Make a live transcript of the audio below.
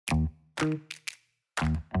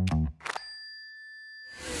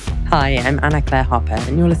Hi, I'm Clare Harper,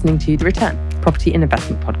 and you're listening to The Return, Property and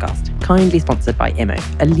Investment Podcast, kindly sponsored by IMO,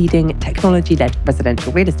 a leading technology-led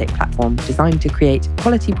residential real estate platform designed to create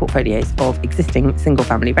quality portfolios of existing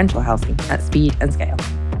single-family rental housing at speed and scale.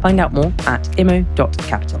 Find out more at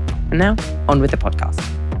imo.capital. And now, on with the podcast.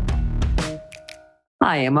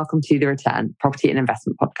 Hi, and welcome to The Return, Property and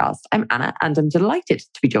Investment Podcast. I'm Anna, and I'm delighted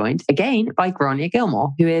to be joined again by Gráinne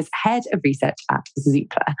Gilmore, who is Head of Research at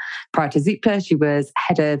Zoopla. Prior to Zoopla, she was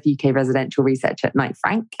Head of UK Residential Research at Knight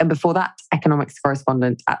Frank, and before that, Economics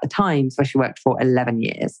Correspondent at The Times, where she worked for 11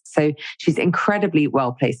 years. So she's incredibly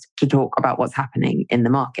well placed to talk about what's happening in the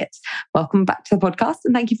market. Welcome back to the podcast,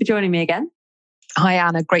 and thank you for joining me again. Hi,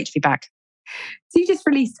 Anna. Great to be back. So you just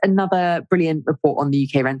released another brilliant report on the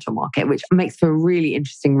UK rental market, which makes for really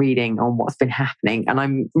interesting reading on what's been happening. And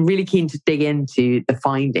I'm really keen to dig into the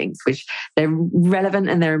findings, which they're relevant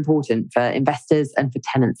and they're important for investors and for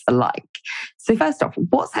tenants alike. So first off,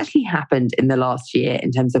 what's actually happened in the last year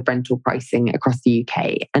in terms of rental pricing across the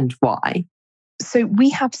UK and why? So we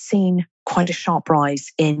have seen quite a sharp rise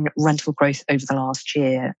in rental growth over the last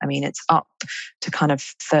year. I mean, it's up to kind of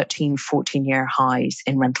 13, 14-year highs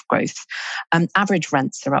in rental growth. Average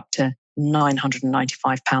rents are up to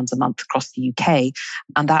 £995 a month across the UK,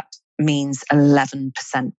 and that means 11%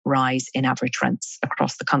 rise in average rents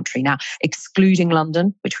across the country. Now, excluding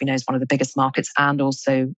London, which we know is one of the biggest markets and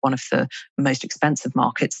also one of the most expensive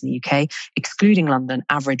markets in the UK, excluding London,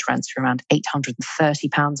 average rents are around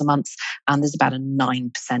 £830 a month, and there's about a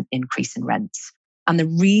 9% increase in rents. And the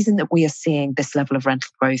reason that we are seeing this level of rental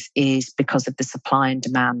growth is because of the supply and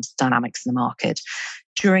demand dynamics in the market.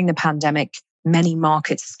 During the pandemic, many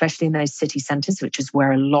markets, especially in those city centres, which is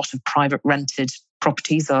where a lot of private rented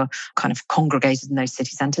properties are kind of congregated in those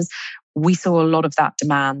city centres, we saw a lot of that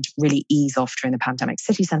demand really ease off during the pandemic.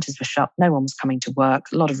 City centres were shut, no one was coming to work,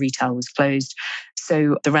 a lot of retail was closed.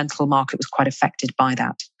 So the rental market was quite affected by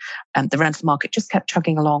that. The rental market just kept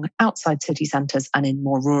chugging along outside city centres and in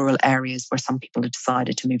more rural areas where some people had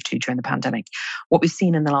decided to move to during the pandemic. What we've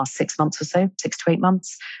seen in the last 6 months or so, 6 to 8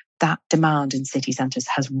 months, that demand in city centres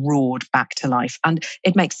has roared back to life. And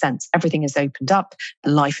it makes sense. Everything is opened up.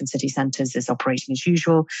 Life in city centres is operating as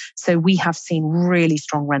usual. So we have seen really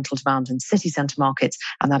strong rental demand in city centre markets,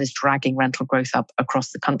 and that is dragging rental growth up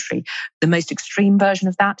across the country. The most extreme version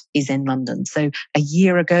of that is in London. So a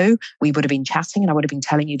year ago, we would have been chatting and I would have been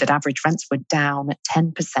telling you that average rents were down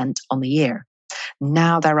 10% on the year.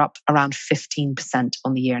 Now they're up around 15%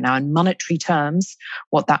 on the year. Now, in monetary terms,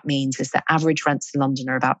 what that means is that average rents in London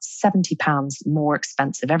are about £70 more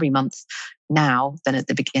expensive every month now than at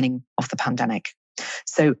the beginning of the pandemic.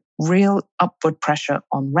 So real upward pressure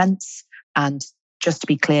on rents. And just to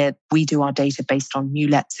be clear, we do our data based on new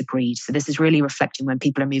lets agreed. So this is really reflecting when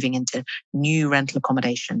people are moving into new rental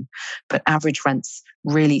accommodation. But average rents,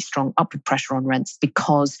 really strong upward pressure on rents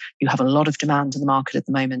because you have a lot of demand in the market at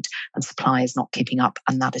the moment and supply is not keeping up.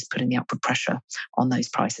 And that is putting the upward pressure on those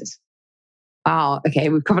prices. Wow. Okay.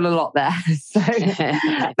 We've covered a lot there. So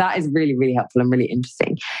that is really, really helpful and really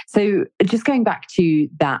interesting. So just going back to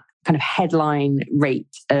that kind of headline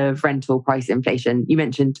rate of rental price inflation, you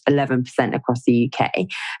mentioned 11% across the UK.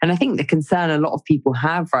 And I think the concern a lot of people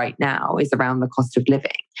have right now is around the cost of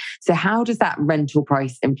living. So how does that rental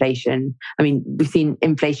price inflation, I mean, we've seen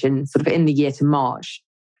inflation sort of in the year to March,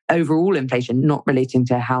 overall inflation, not relating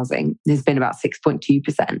to housing, has been about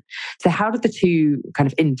 6.2%. So how do the two kind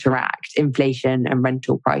of interact, inflation and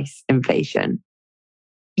rental price inflation?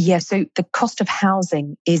 Yeah, so the cost of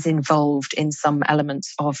housing is involved in some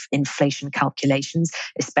elements of inflation calculations,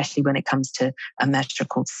 especially when it comes to a measure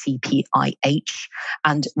called CPIH.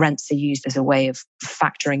 And rents are used as a way of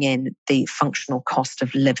factoring in the functional cost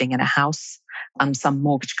of living in a house. And some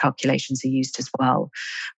mortgage calculations are used as well.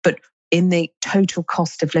 But in the total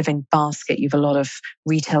cost of living basket, you have a lot of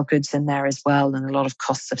retail goods in there as well and a lot of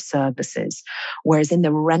costs of services. Whereas in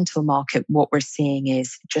the rental market, what we're seeing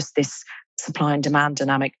is just this supply and demand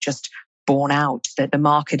dynamic just borne out, that the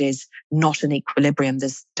market is not in equilibrium.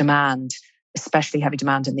 There's demand, especially heavy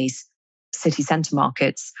demand in these city centre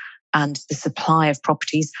markets, and the supply of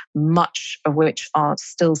properties, much of which are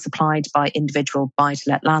still supplied by individual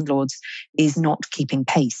buy-to-let landlords, is not keeping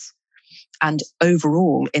pace. And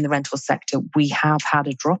overall, in the rental sector, we have had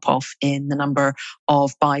a drop-off in the number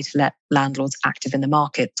of buy-to-let landlords active in the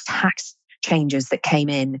market. Tax changes that came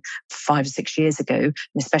in 5 or 6 years ago, and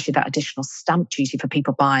especially that additional stamp duty for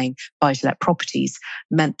people buying buy-to-let properties,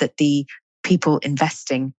 meant that the people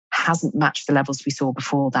investing hasn't matched the levels we saw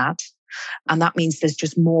before that. And that means there's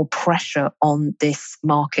just more pressure on this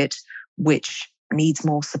market, which needs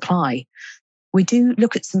more supply. We do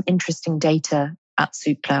look at some interesting data at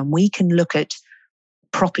Zoopla, and we can look at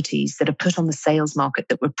properties that are put on the sales market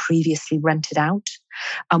that were previously rented out.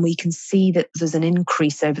 And we can see that there's an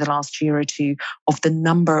increase over the last year or two of the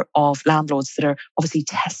number of landlords that are obviously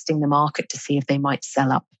testing the market to see if they might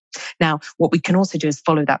sell up. Now, what we can also do is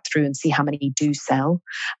follow that through and see how many do sell.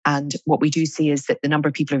 And what we do see is that the number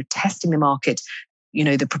of people who are testing the market,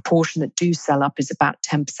 the proportion that do sell up is about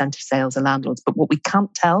 10% of sales are landlords. But what we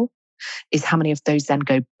can't tell is how many of those then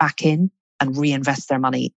go back in and reinvest their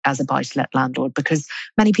money as a buy-to-let landlord, because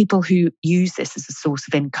many people who use this as a source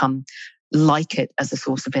of income like it as a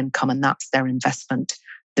source of income, and that's their investment,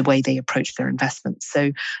 the way they approach their investments.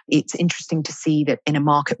 So it's interesting to see that in a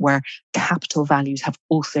market where capital values have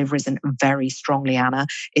also risen very strongly, Anna,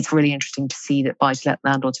 it's really interesting to see that buy-to-let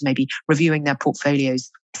landlords are maybe reviewing their portfolios,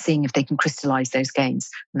 seeing if they can crystallize those gains,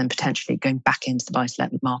 and then potentially going back into the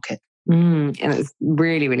buy-to-let market. And it's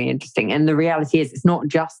really, really interesting. And the reality is, it's not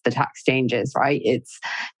just the tax changes, right? It's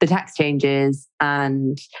the tax changes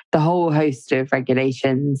and the whole host of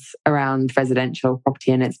regulations around residential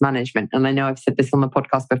property and its management. And I know I've said this on the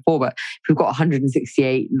podcast before, but we've got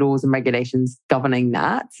 168 laws and regulations governing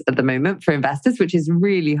that at the moment for investors, which is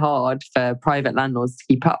really hard for private landlords to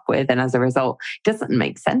keep up with. And as a result, it doesn't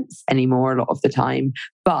make sense anymore a lot of the time.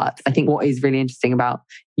 But I think what is really interesting about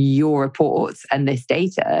your reports and this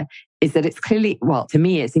data is that it's clearly, well, to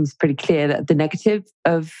me, it seems pretty clear that the negative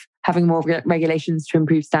of having more regulations to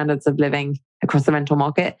improve standards of living across the rental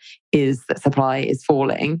market is that supply is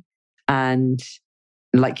falling. And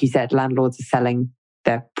like you said, landlords are selling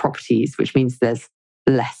their properties, which means there's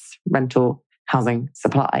less rental housing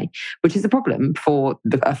supply, which is a problem for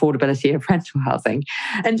the affordability of rental housing.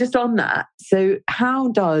 And just on that, so how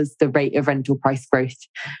does the rate of rental price growth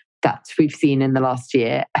that we've seen in the last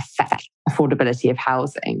year affect affordability of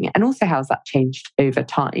housing? And also, how's that changed over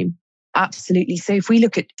time? Absolutely. So if we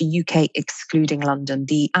look at the UK excluding London,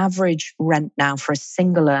 the average rent now for a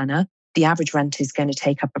single earner, the average rent is going to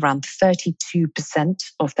take up around 32%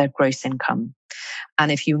 of their gross income.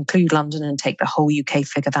 And if you include London and take the whole UK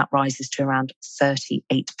figure, that rises to around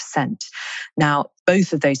 38%. Now,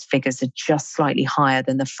 both of those figures are just slightly higher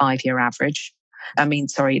than the 5-year average. So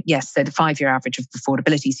the 5-year average of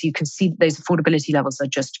affordability. So you can see that those affordability levels are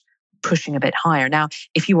just pushing a bit higher. Now,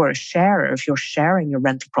 if you are a sharer, if you're sharing your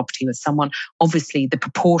rental property with someone, obviously the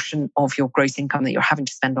proportion of your gross income that you're having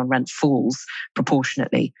to spend on rent falls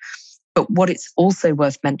proportionately. But what it's also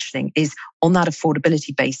worth mentioning is on that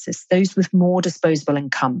affordability basis, those with more disposable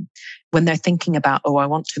income, when they're thinking about, I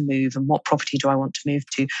want to move and what property do I want to move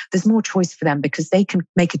to, there's more choice for them because they can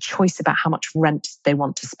make a choice about how much rent they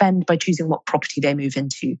want to spend by choosing what property they move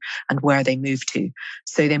into and where they move to.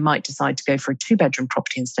 So they might decide to go for a 2-bedroom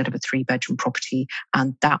property instead of a 3-bedroom property,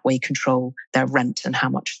 and that way control their rent and how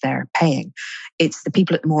much they're paying. It's the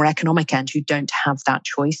people at the more economic end who don't have that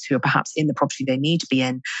choice, who are perhaps in the property they need to be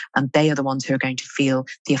in, and they are the ones who are going to feel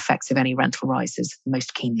the effects of any rental rises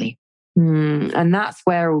most keenly. And that's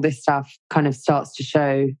where all this stuff kind of starts to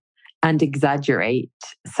show and exaggerate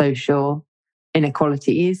social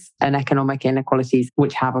inequalities and economic inequalities,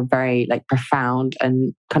 which have a very profound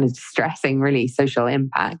and kind of distressing, really, social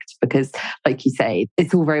impact. Because, like you say,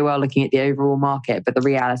 it's all very well looking at the overall market, but the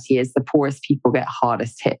reality is the poorest people get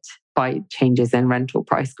hardest hit by changes in rental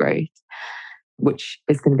price growth, which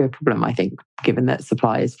is going to be a problem, I think, given that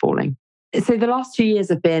supply is falling. So the last 2 years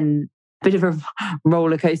have been a bit of a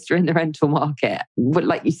roller coaster in the rental market. But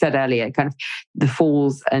like you said earlier, kind of the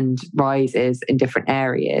falls and rises in different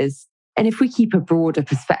areas. And if we keep a broader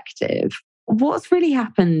perspective, what's really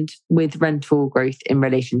happened with rental growth in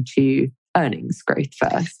relation to earnings growth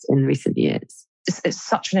first in recent years? It's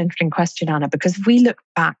such an interesting question, Anna, because if we look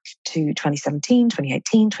back to 2017,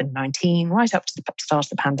 2018, 2019, right up to the start of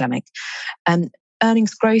the pandemic,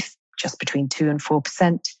 earnings growth just between 2 and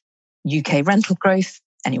 4%, UK rental growth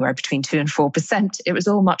anywhere between 2 and 4%. It was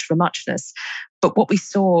all much for muchness. But what we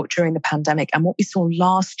saw during the pandemic and what we saw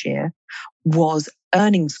last year was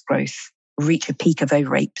earnings growth reach a peak of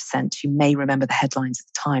over 8%. You may remember the headlines at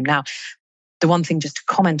the time. Now, the one thing just to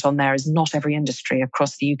comment on there is not every industry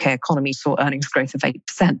across the UK economy saw earnings growth of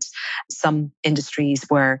 8%. Some industries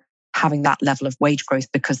were having that level of wage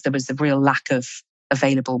growth because there was a real lack of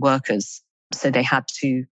available workers. So they had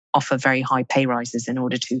to offer very high pay rises in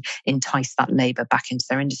order to entice that labour back into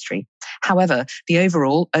their industry. However, the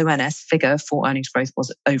overall ONS figure for earnings growth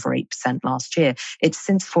was over 8% last year. It's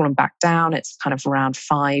since fallen back down. It's kind of around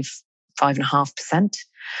 5.5%.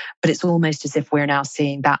 But it's almost as if we're now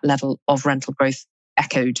seeing that level of rental growth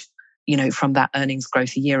echoed, from that earnings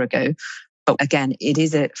growth a year ago. But again, it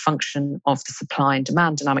is a function of the supply and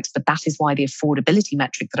demand dynamics. But that is why the affordability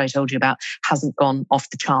metric that I told you about hasn't gone off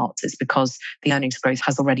the charts. It's because the earnings growth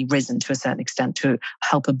has already risen to a certain extent to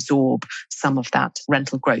help absorb some of that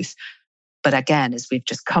rental growth. But again, as we've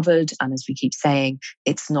just covered, and as we keep saying,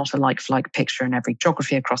 it's not a like-for-like picture in every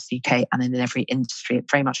geography across the UK and in every industry. It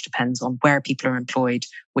very much depends on where people are employed,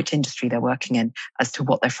 which industry they're working in, as to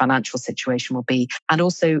what their financial situation will be, and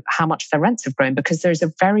also how much their rents have grown, because there's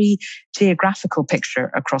a very geographical picture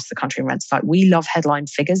across the country in rents. Like, we love headline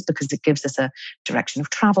figures because it gives us a direction of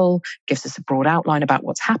travel, gives us a broad outline about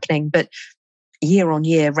what's happening. But year on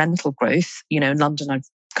year rental growth, in London, I've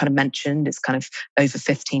kind of mentioned, it's kind of over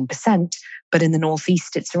 15%, but in the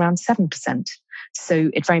Northeast, it's around 7%. So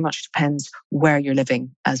it very much depends where you're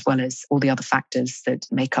living, as well as all the other factors that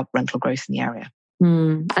make up rental growth in the area.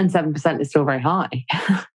 And 7% is still very high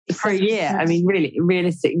for a year. I mean, really,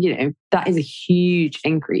 realistic, that is a huge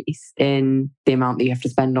increase in the amount that you have to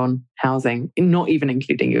spend on housing, not even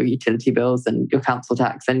including your utility bills and your council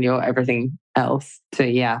tax and your everything else. So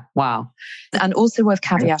yeah, wow. And also worth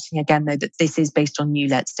caveating again, though, that this is based on new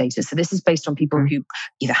lets data. So this is based on people who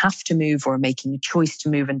either have to move or are making a choice to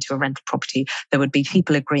move into a rental property. There would be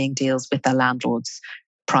people agreeing deals with their landlords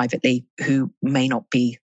privately who may not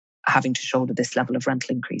be having to shoulder this level of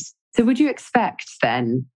rental increase. So would you expect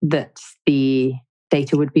then that the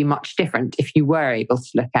data would be much different if you were able to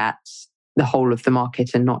look at the whole of the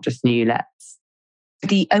market and not just new lets?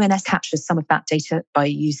 The ONS captures some of that data by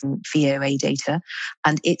using VOA data,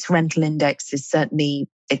 and its rental index is certainly,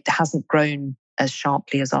 it hasn't grown as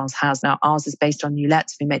sharply as ours has. Now, ours is based on new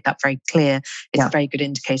lets. We make that very clear. It's a very good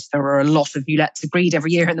indicator. There are a lot of new lets agreed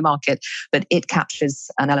every year in the market, but it captures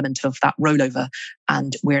an element of that rollover,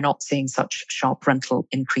 and we're not seeing such sharp rental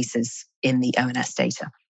increases in the ONS data.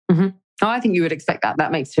 Oh, I think you would expect that.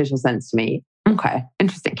 That makes total sense to me. Okay,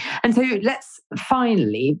 interesting. And so let's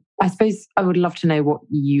finally, I suppose I would love to know what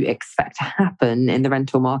you expect to happen in the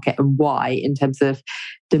rental market and why, in terms of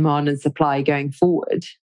demand and supply going forward.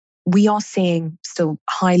 We are seeing still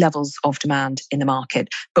high levels of demand in the market,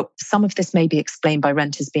 but some of this may be explained by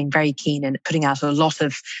renters being very keen and putting out a lot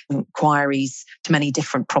of inquiries to many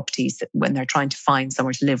different properties when they're trying to find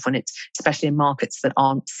somewhere to live, when it's especially in markets that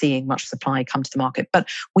aren't seeing much supply come to the market. But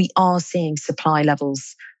we are seeing supply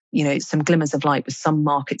levels, some glimmers of light with some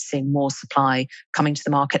markets seeing more supply coming to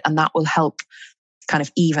the market, and that will help kind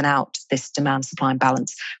of even out this demand supply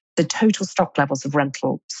imbalance. The total stock levels of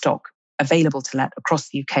rental stock available to let across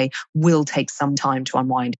the UK will take some time to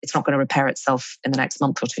unwind. It's not going to repair itself in the next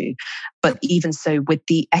month or two. But even so, with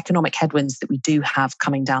the economic headwinds that we do have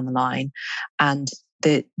coming down the line, and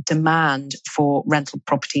the demand for rental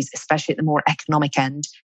properties, especially at the more economic end,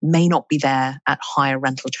 may not be there at higher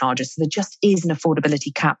rental charges. So there just is an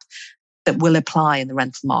affordability cap that will apply in the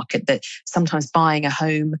rental market, that sometimes buying a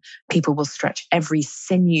home, people will stretch every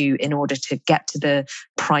sinew in order to get to the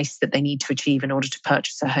price that they need to achieve in order to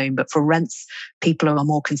purchase a home. But for rents, people are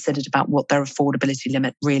more considered about what their affordability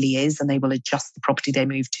limit really is, and they will adjust the property they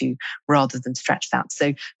move to rather than stretch that.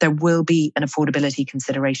 So there will be an affordability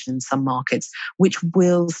consideration in some markets, which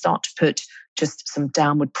will start to put just some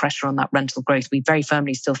downward pressure on that rental growth. We very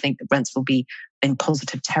firmly still think that rents will be in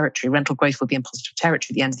positive territory. Rental growth will be in positive territory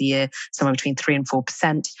at the end of the year, somewhere between 3 and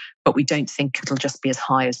 4%. But we don't think it'll just be as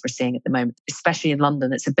high as we're seeing at the moment. Especially in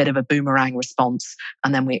London, it's a bit of a boomerang response,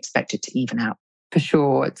 and then we expect it to even out. For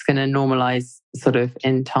sure, it's going to normalise sort of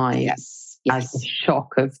in time. Yes. As the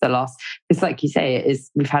shock of the last, it's like you say,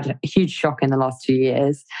 we've had a huge shock in the last 2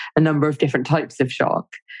 years, a number of different types of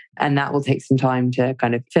shock, and that will take some time to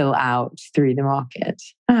kind of fill out through the market.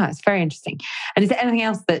 It's very interesting. And is there anything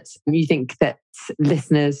else that you think that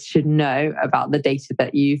listeners should know about the data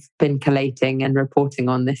that you've been collating and reporting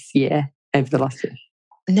on this year, over the last year?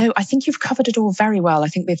 No, I think you've covered it all very well. I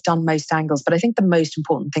think we've done most angles, but I think the most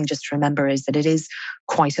important thing just to remember is that it is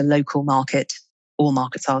quite a local market. All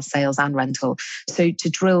markets are, sales and rental. So to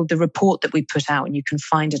drill the report that we put out, and you can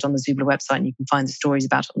find it on the Zoopla website, and you can find the stories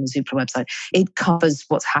about it on the Zoopla website, it covers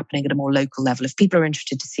what's happening at a more local level. If people are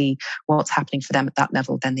interested to see what's happening for them at that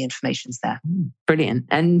level, then the information's there. Brilliant.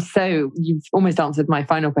 And so you've almost answered my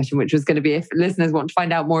final question, which was going to be, if listeners want to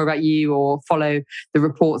find out more about you or follow the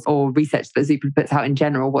reports or research that Zoopla puts out in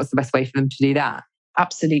general, what's the best way for them to do that?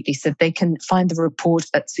 Absolutely. So they can find the report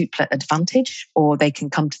at Zoopla Advantage, or they can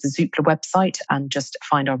come to the Zoopla website and just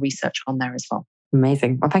find our research on there as well.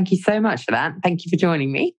 Amazing. Well, thank you so much for that. Thank you for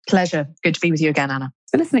joining me. Pleasure. Good to be with you again, Anna.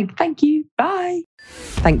 For listening. Thank you. Bye.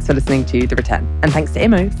 Thanks for listening to The Return. And thanks to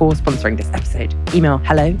Imo for sponsoring this episode. Email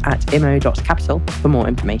hello@imo.capital for more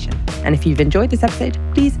information. And if you've enjoyed this episode,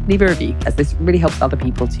 please leave a review, as this really helps other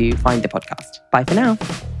people to find the podcast. Bye for now.